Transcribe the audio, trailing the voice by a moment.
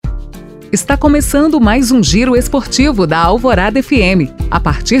Está começando mais um Giro Esportivo da Alvorada FM. A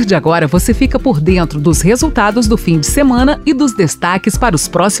partir de agora, você fica por dentro dos resultados do fim de semana e dos destaques para os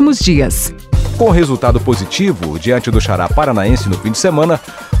próximos dias. Com resultado positivo diante do Xará Paranaense no fim de semana,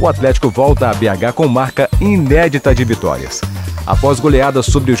 o Atlético volta a BH com marca inédita de vitórias. Após goleadas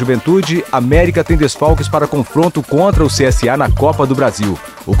sobre o Juventude, América tem desfalques para confronto contra o CSA na Copa do Brasil.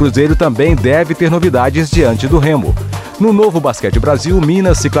 O Cruzeiro também deve ter novidades diante do Remo. No Novo Basquete Brasil,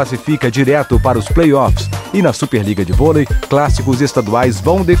 Minas se classifica direto para os playoffs. E na Superliga de Vôlei, clássicos estaduais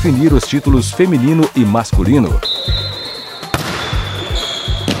vão definir os títulos feminino e masculino.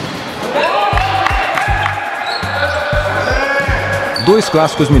 Dois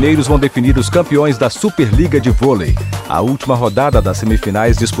clássicos mineiros vão definir os campeões da Superliga de Vôlei. A última rodada das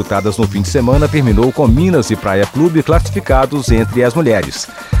semifinais disputadas no fim de semana terminou com Minas e Praia Clube classificados entre as mulheres.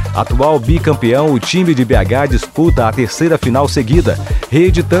 Atual bicampeão, o time de BH disputa a terceira final seguida,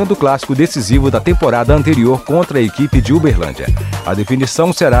 reeditando o clássico decisivo da temporada anterior contra a equipe de Uberlândia. A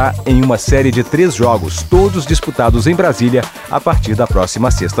definição será em uma série de 3 jogos, todos disputados em Brasília, a partir da próxima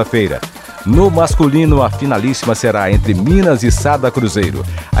sexta-feira. No masculino, a finalíssima será entre Minas e Sada Cruzeiro.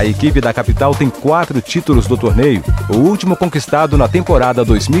 A equipe da capital tem 4 títulos do torneio, o último conquistado na temporada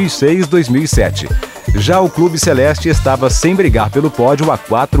 2006-2007. Já o Clube Celeste estava sem brigar pelo pódio há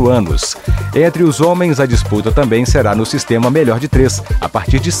 4 anos. Entre os homens, a disputa também será no sistema melhor de 3, a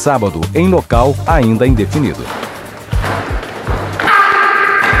partir de sábado, em local ainda indefinido.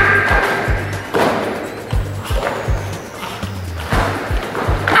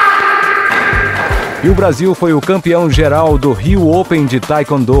 E o Brasil foi o campeão geral do Rio Open de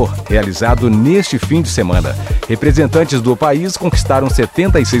Taekwondo, realizado neste fim de semana. Representantes do país conquistaram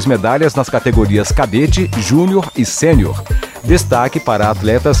 76 medalhas nas categorias cadete, júnior e sênior. Destaque para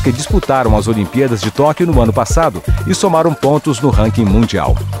atletas que disputaram as Olimpíadas de Tóquio no ano passado e somaram pontos no ranking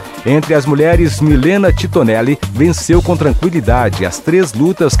mundial. Entre as mulheres, Milena Titonelli venceu com tranquilidade as 3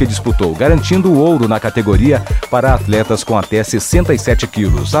 lutas que disputou, garantindo o ouro na categoria para atletas com até 67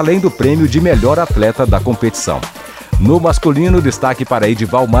 quilos, além do prêmio de melhor atleta da competição. No masculino, destaque para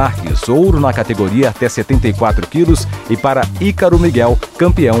Edival Marques, ouro na categoria até 74 quilos, e para Ícaro Miguel,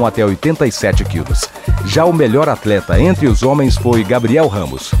 campeão até 87 quilos. Já o melhor atleta entre os homens foi Gabriel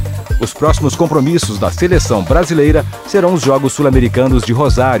Ramos. Os próximos compromissos da seleção brasileira serão os Jogos Sul-Americanos de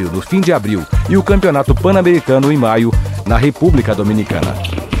Rosário, no fim de abril, e o Campeonato Pan-Americano em maio, na República Dominicana.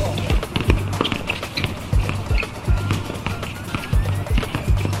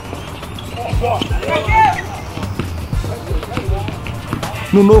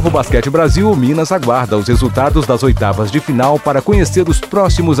 No Novo Basquete Brasil, Minas aguarda os resultados das oitavas de final para conhecer os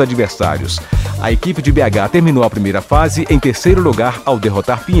próximos adversários. A equipe de BH terminou a primeira fase em terceiro lugar ao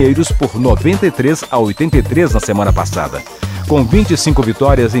derrotar Pinheiros por 93-83 na semana passada. Com 25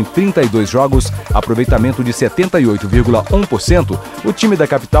 vitórias em 32 jogos, aproveitamento de 78,1%, o time da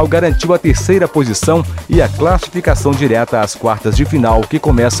capital garantiu a terceira posição e a classificação direta às quartas de final, que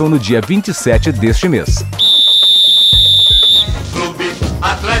começam no dia 27 deste mês.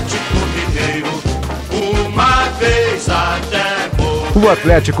 O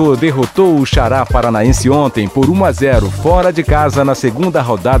Atlético derrotou o Xará Paranaense ontem por 1-0 fora de casa na segunda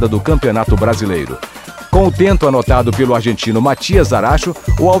rodada do Campeonato Brasileiro. Com o tento anotado pelo argentino Matias Aracho,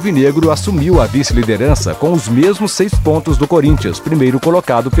 o alvinegro assumiu a vice-liderança com os mesmos 6 pontos do Corinthians, primeiro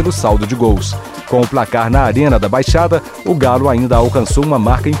colocado pelo saldo de gols. Com o placar na Arena da Baixada, o Galo ainda alcançou uma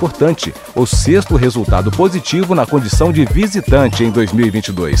marca importante, o 6º resultado positivo na condição de visitante em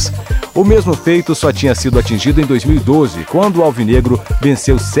 2022. O mesmo feito só tinha sido atingido em 2012, quando o alvinegro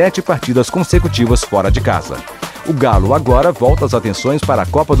venceu 7 partidas consecutivas fora de casa. O Galo agora volta as atenções para a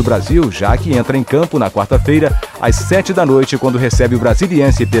Copa do Brasil, já que entra em campo na quarta-feira, às 7 da noite, quando recebe o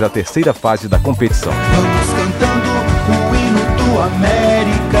Brasiliense pela terceira fase da competição. Vamos cantando o hino do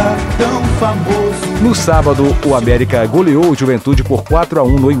América, tão famoso. No sábado, o América goleou o Juventude por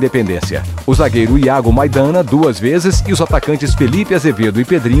 4-1 no Independência. O zagueiro Iago Maidana 2 vezes e os atacantes Felipe Azevedo e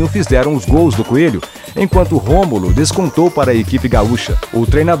Pedrinho fizeram os gols do Coelho, enquanto Rômulo descontou para a equipe gaúcha. O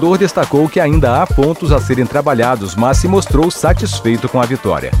treinador destacou que ainda há pontos a serem trabalhados, mas se mostrou satisfeito com a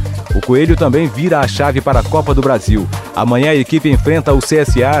vitória. O Coelho também vira a chave para a Copa do Brasil. Amanhã a equipe enfrenta o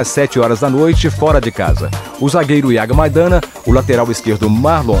CSA às 7 horas da noite, fora de casa. O zagueiro Iago Maidana, o lateral esquerdo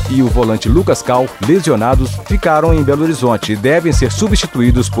Marlon e o volante Lucas Cal, lesionados, ficaram em Belo Horizonte e devem ser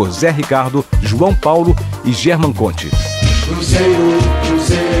substituídos por Zé Ricardo, João Paulo e German Conte. Cruzeiro,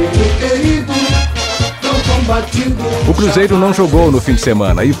 Cruzeiro querido, tão combatido. O Cruzeiro não jogou no fim de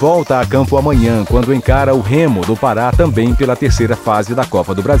semana e volta a campo amanhã, quando encara o Remo do Pará, também pela terceira fase da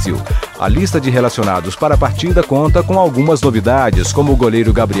Copa do Brasil. A lista de relacionados para a partida conta com algumas novidades, como o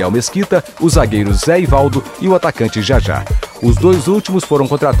goleiro Gabriel Mesquita, o zagueiro Zé Ivaldo e o atacante Jajá. Os dois últimos foram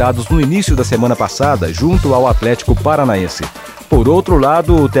contratados no início da semana passada, junto ao Atlético Paranaense. Por outro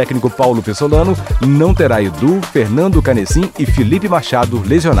lado, o técnico Paulo Pessolano não terá Edu, Fernando Canessim e Felipe Machado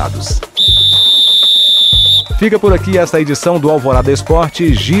lesionados. Fica por aqui esta edição do Alvorada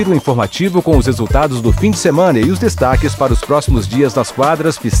Esporte, giro informativo com os resultados do fim de semana e os destaques para os próximos dias nas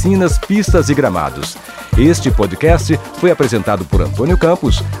quadras, piscinas, pistas e gramados. Este podcast foi apresentado por Antônio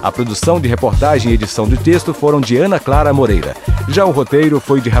Campos. A produção de reportagem e edição de texto foram de Ana Clara Moreira. Já o roteiro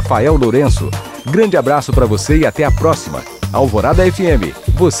foi de Rafael Lourenço. Grande abraço para você e até a próxima. Alvorada FM,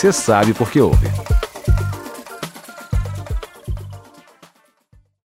 você sabe por que ouve.